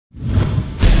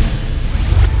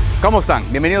¿Cómo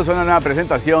están? Bienvenidos a una nueva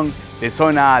presentación de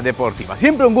Zona Deportiva.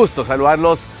 Siempre un gusto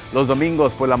saludarlos los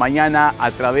domingos por la mañana a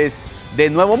través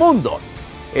de Nuevo Mundo.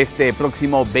 Este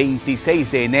próximo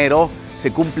 26 de enero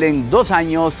se cumplen 2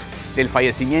 años del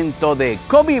fallecimiento de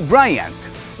Kobe Bryant,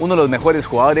 uno de los mejores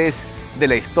jugadores de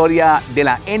la historia de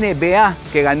la NBA,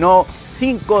 que ganó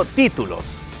 5 títulos.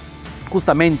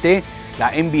 Justamente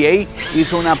la NBA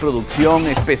hizo una producción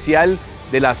especial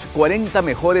de las 40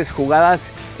 mejores jugadas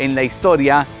en la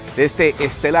historia de este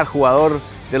estelar jugador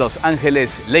de Los Ángeles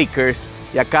Lakers,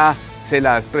 y acá se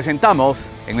las presentamos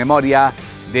en memoria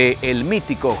del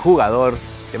mítico jugador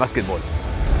de básquetbol.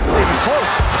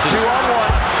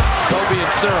 Kobe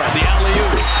and Surra, the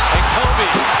alley-oop, and Kobe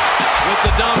with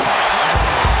the dunk,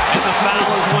 and the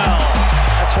foul as well.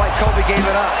 That's why Kobe gave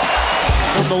it up.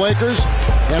 From the Lakers,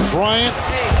 and Bryant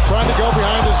trying to go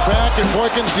behind his back, and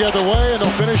Boykins the other way, and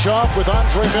they'll finish off with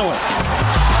Andre Miller.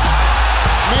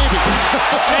 Maybe.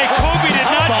 Hey, Kobe did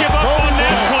not give up on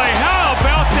that play. How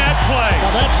about that play?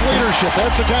 Now that's leadership.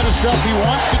 That's the kind of stuff he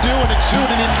wants to do and exude,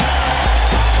 and he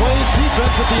plays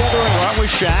defense at the other end. That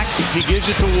was Shaq. He gives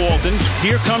it to Walton.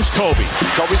 Here comes Kobe.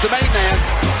 Kobe's the main man.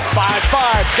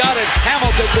 5-5. Got it.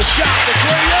 Hamilton, the shot. The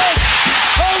three. Yes!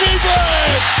 Kobe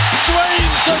Bryant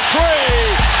drains the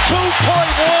three.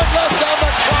 2.1 left on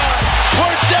the clock.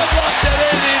 We're deadlocked at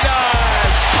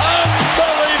 89.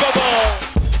 Unbelievable.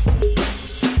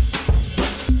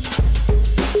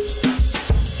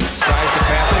 Tries to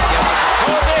pass it, gets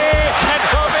Kobe, and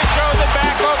Kobe throws it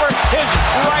back over his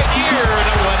right ear, and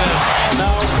it went in.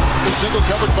 Now the single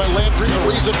covered by Landry.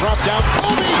 Ariza dropped down.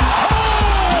 Kobe!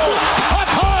 Oh! Up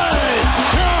high!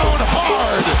 Down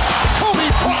hard! Kobe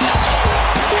Bryant!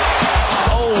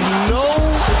 Oh, no,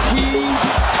 he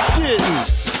didn't.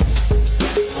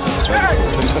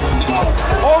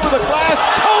 Over the glass.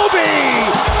 Kobe!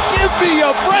 Give me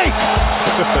a break!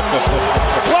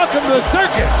 Welcome to the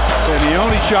circus. And he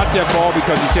only shot that ball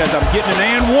because he says, I'm getting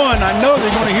an and one. I know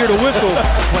they're going to hear the whistle.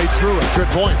 Played through it.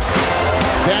 Good point.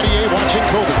 Battier watching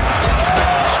Kobe.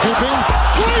 Scooping,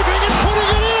 driving, and putting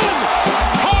it in.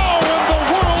 How in the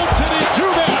world did he do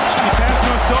that? He passed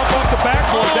himself off the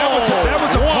backboard. That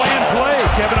was a planned play,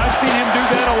 Kevin. I've seen him do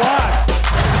that a lot.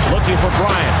 Looking for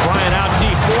Bryant. Bryant out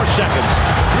deep. 4 seconds.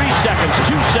 3 seconds.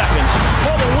 2 seconds.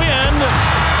 For the win.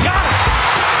 Got it.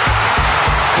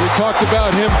 We talked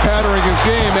about him patterning his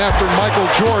game after Michael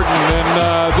Jordan,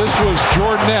 and this was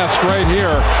Jordan-esque right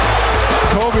here.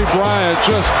 Kobe Bryant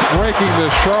just breaking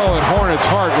the Charlotte Hornets'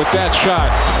 heart with that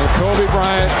shot. And Kobe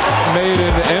Bryant made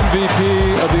an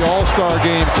MVP of the All-Star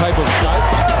game type of shot.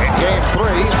 In game 3,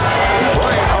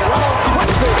 Bryant around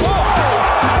quickly.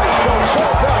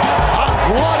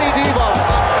 Bloody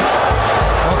Divas.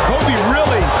 Well, Kobe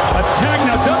really attacked.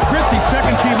 Now, Doug Christie's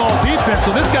second-team all-defense,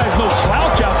 so this guy's no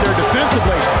slouch out there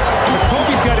defensively. But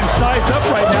Kobe's got him sized up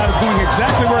right now. He's going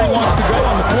exactly where he wants to go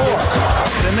on the floor.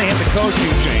 Then they had the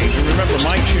coaching change. And remember,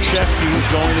 Mike Krzyzewski was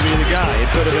going to be the guy. It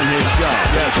could have been his job.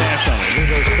 Yeah, pass on it. Here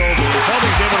goes Kobe.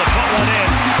 Kobe's able to put one in.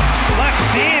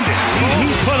 Left-handed.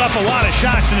 He's put up a lot of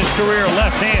shots in his career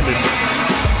left-handed.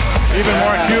 Even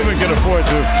Mark Cuban can afford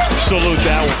to salute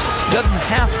that one. Doesn't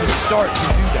have to start to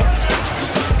do that.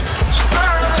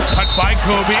 Cut by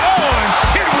Kobe. Oh, his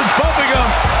kid was bumping him.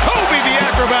 Kobe, the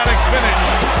acrobatic finish.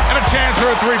 And a chance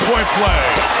for a three-point play.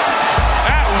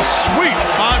 That was sweet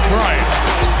on Bryant.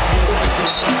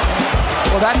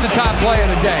 Well, that's the top play of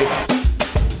the day.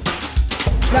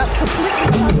 Not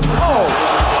completely. Oh,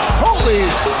 Kobe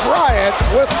Bryant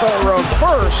with the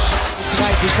reverse.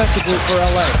 Tonight defensively for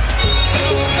LA.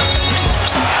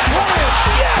 Bryant,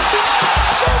 yes!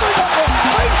 Serving up a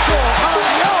facial on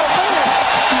Yao Ming.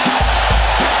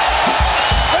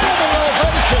 Standing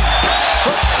ovation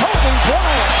for Kobe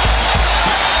Bryant.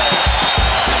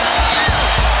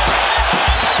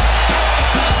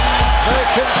 They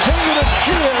continue to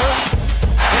cheer.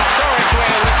 Historic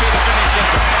way to be the finisher.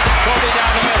 Kobe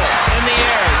down the middle, in the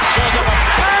air, shows up a...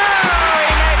 Oh,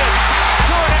 he made it!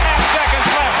 2.5 seconds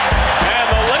left. And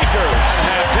the Lakers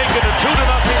have taken a 2-0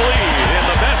 lead in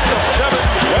the best-of-7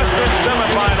 Western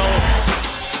semifinal.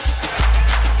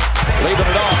 Leaving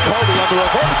it off, Kobe on the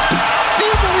reverse. Do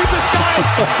you believe this guy?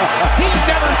 He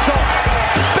never saw it.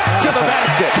 Back to the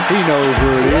basket. He knows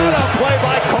where it is. What a play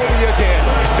by Kobe again.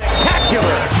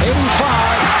 Spectacular. 85.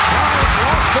 Bryant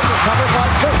lost it, recovered by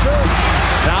Fisher.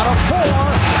 Down to 4.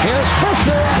 Here's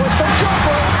Fisher with the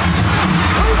jumper.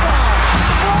 Rebound.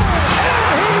 Bryant,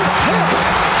 and he hit.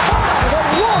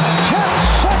 5 and 10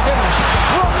 seconds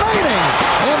remaining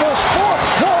in this fourth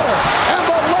quarter. And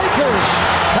the Lakers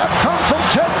have come from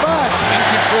 10 back. In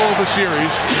control of the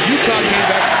series. Utah came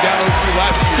back down 0-2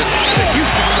 last year to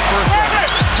Houston in the first round.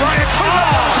 Bryant put it up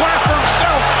on the glass for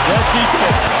himself. Yes,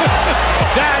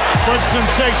 was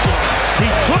sensational. He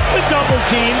took the double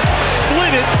team,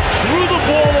 split it, threw the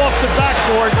ball off the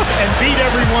backboard, and beat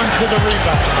everyone to the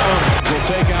rebound. Will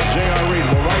take out J.R. Reed.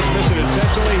 Will Rice miss it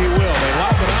intentionally? He will. They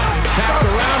lob it out, tapped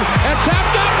around, and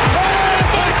tapped up.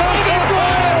 By Kobe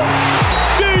Bryant!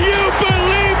 Do you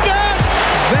believe that?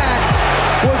 That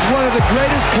was one of the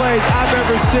greatest plays I've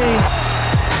ever seen.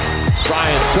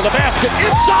 Bryant to the basket,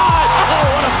 inside!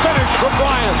 Oh, what a finish for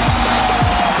Bryant!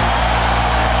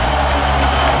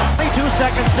 22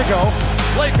 seconds to go.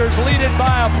 Lakers lead it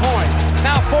by a point.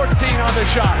 Now 14 on the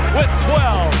shot with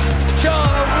 12. John,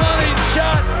 a running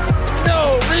shot.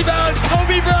 No, rebound,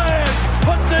 Kobe Bryant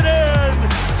puts it in.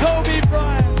 Kobe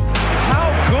Bryant. How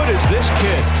good is this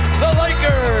kid? The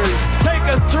Lakers take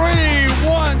a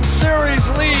 3-1 series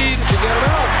lead to get it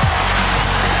out.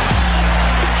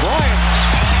 Bryant.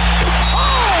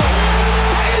 Oh!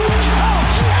 It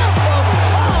counts at the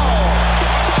foul!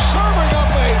 Serving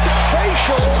up a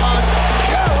facial on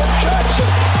Jaron Jackson.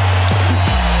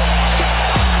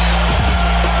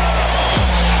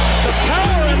 The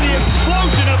power and the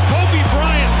explosion of Kobe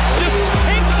Bryant just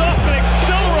takes off and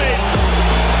accelerates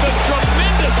the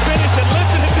tremendous finish and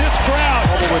listen to this crowd.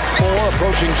 With 4,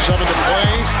 approaching 7 to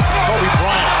play. Kobe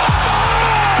Bryant.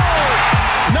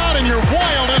 Not in your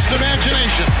wildest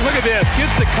imagination. Look at this.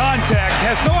 Gets the contact.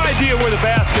 Has no idea where the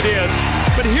basket is.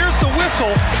 But here's the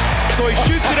whistle. So he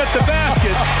shoots it at the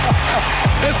basket.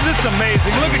 This is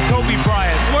amazing. Look at Kobe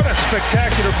Bryant. What a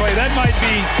spectacular play. That might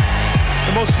be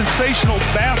the most sensational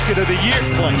basket of the year.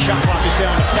 Play. Shot clock is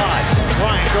down to 5.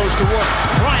 Bryant goes to work.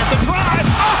 Bryant the drive.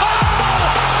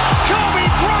 Oh! Kobe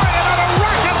Bryant on a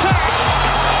rack attack.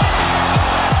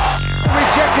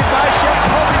 Rejected by Chef.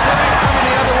 Kobe Bryant coming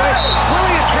the other way. Will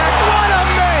he attack? What a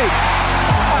make!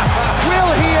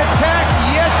 Will he attack?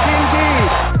 Yes, indeed.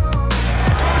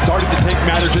 Starting to take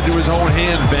matters into his own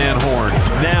hand, Van Horn.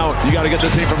 Now you got to get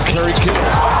this thing from Kerry Kittles.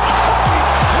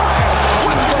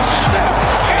 With the snap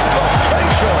and the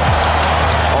facial.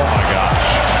 Oh my gosh.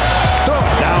 Throw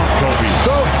down, Kobe.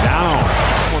 Throw down.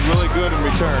 One really good in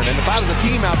return. And if I was a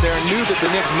team out there and knew that the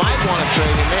Knicks might want to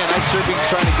trade him, man, I'd sure be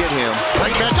trying to get him.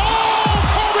 Right back. Oh,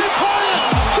 Kobe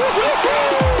Bryant!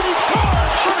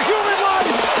 Card for human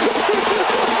life!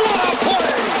 What a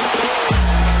play!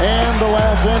 And the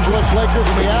Los Angeles Lakers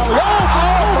in the alley.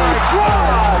 Oh my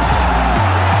God!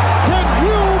 Can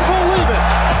you believe it?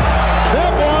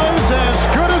 That was as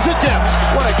good as it gets.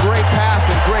 What a great pass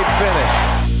and great finish.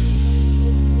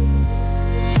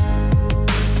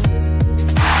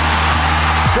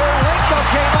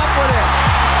 Came up with it.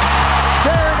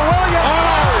 Darren Williams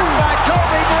by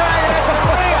Kobe Bryant at the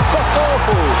rim.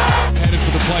 Headed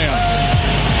for the playoffs.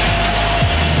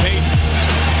 Peyton.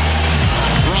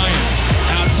 Bryant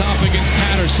out top against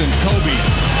Patterson. Kobe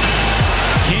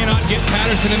cannot get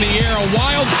Patterson in the air. A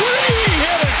wild three.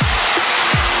 Hit it.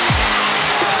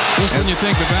 Just when you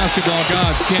think the basketball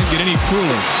gods can't get any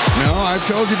crueler. No, I've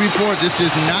told you before, this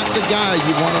is not the guy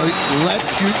you want to let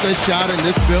shoot the shot in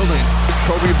this building.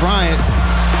 Kobe Bryant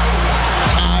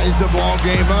ties the ball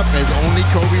game up as only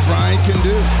Kobe Bryant can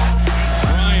do.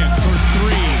 Bryant for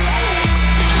 3.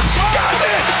 Got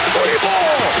it! 3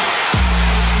 ball!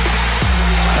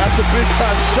 That's a big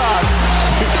time shot.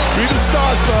 Be the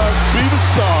star, son. Be the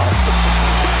star.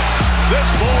 This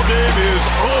ball game is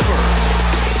over.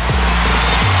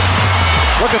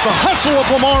 Look at the hustle of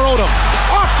Lamar Odom.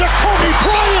 Off to Kobe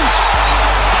Bryant.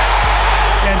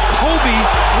 And Kobe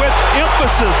with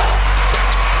emphasis.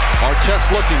 Artest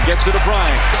looking, gets it to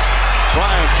Bryant.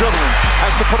 Bryant dribbling,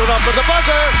 has to put it up with the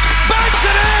buzzer. Banks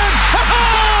it in!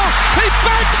 Oh, he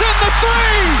banks in the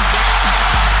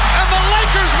 3! And the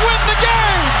Lakers win the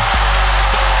game!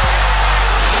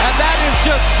 And that is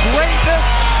just greatness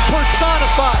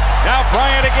personified. Now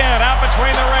Bryant again, out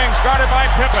between the rings, guarded by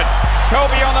Pippen.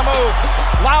 Kobe on the move,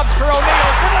 lobs for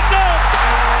O'Neal for the dunk.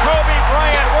 Kobe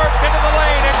Bryant worked into the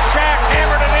lane, and Shaq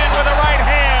hammered it in with the right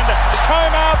hand.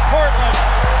 Timeout, Portland.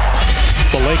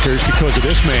 The Lakers, because of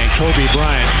this man, Kobe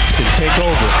Bryant, can take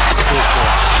over.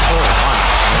 Oh, my.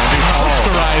 And he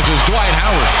posterizes Dwight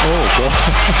Howard. Oh, boy.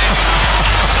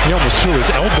 He almost threw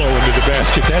his elbow into the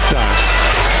basket that time.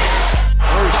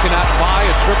 Spurs cannot buy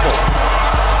a triple.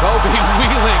 Kobe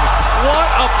wheeling. What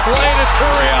a play to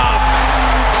Turiaf.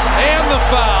 And the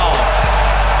foul.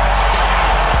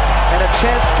 And a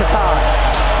chance to tie.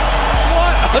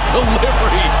 What a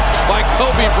delivery by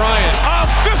Kobe Bryant. A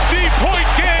 50-point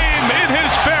game in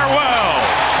his farewell.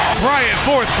 Bryant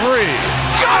for 3.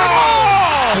 Got it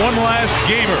all! One last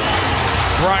gamer.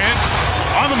 Bryant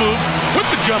on the move with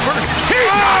the jumper. He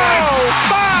got it!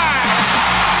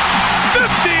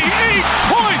 58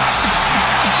 points!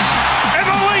 And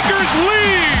the Lakers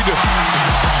lead!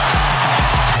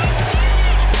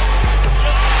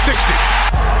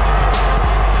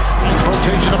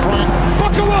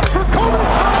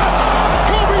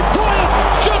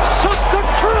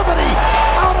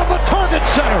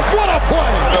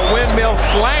 play. The windmill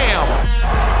slam.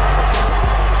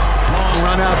 Long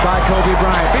run out by Kobe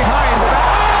Bryant. Behind the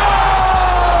back.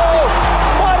 Oh!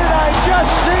 What did I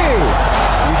just see?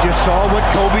 You just saw what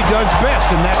Kobe does best,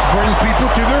 and that's bring people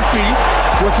to their feet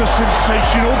with a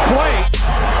sensational play.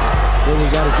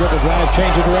 Really got a dribble drive,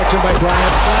 change of direction by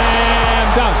Bryant. Slam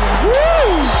dunk.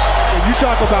 Woo! And you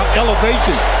talk about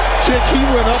elevation. Chick, he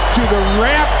went up to the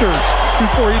rafters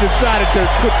before he decided to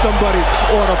put somebody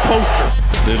on a poster.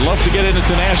 They'd love to get it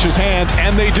into Nash's hands,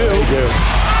 and they do.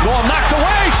 Ball knocked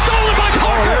away, stolen by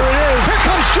Parker. There it is. Here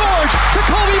comes George to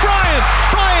Kobe Bryant.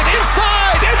 Bryant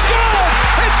inside. It's good.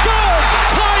 It's good.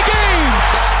 Tie game.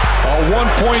 A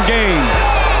one-point game.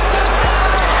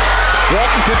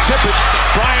 Walton can tip it.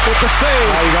 Bryant with the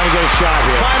save. Oh, you got to get a shot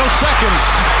here. Final seconds.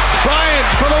 Bryant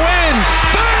for the win.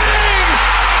 Bang!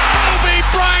 Kobe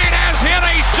Bryant has hit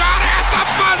a shot at the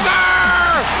buzzer!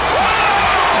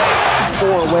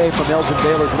 4 away from Elgin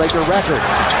Baylor's Laker record.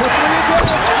 For 3 again.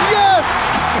 Yes!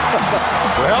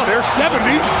 Well, there's 70.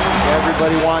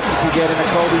 Everybody wants it to get into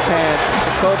Kobe's hands.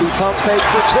 Kobe pump fake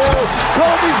for 2.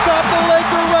 Kobe stopped the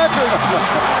Laker record.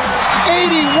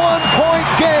 81-point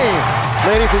game.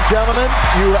 Ladies and gentlemen,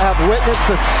 you have witnessed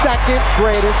the second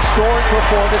greatest scoring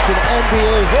performance in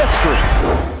NBA history.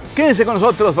 Quédense con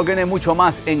nosotros porque viene mucho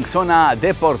más en Zona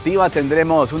Deportiva.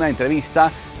 Tendremos una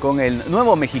entrevista con el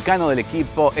nuevo mexicano del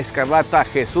equipo Escarlata,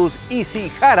 Jesús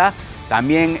Isijara.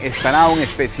 También estará un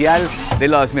especial de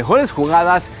las mejores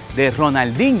jugadas de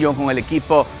Ronaldinho con el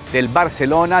equipo del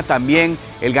Barcelona. También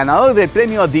el ganador del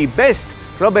premio The Best,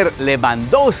 Robert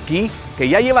Lewandowski, que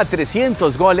ya lleva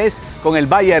 300 goles con el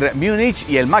Bayern Múnich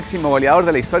y el máximo goleador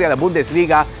de la historia de la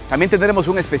Bundesliga. También tendremos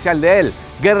un especial de él,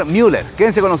 Gerd Müller.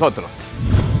 Quédense con nosotros.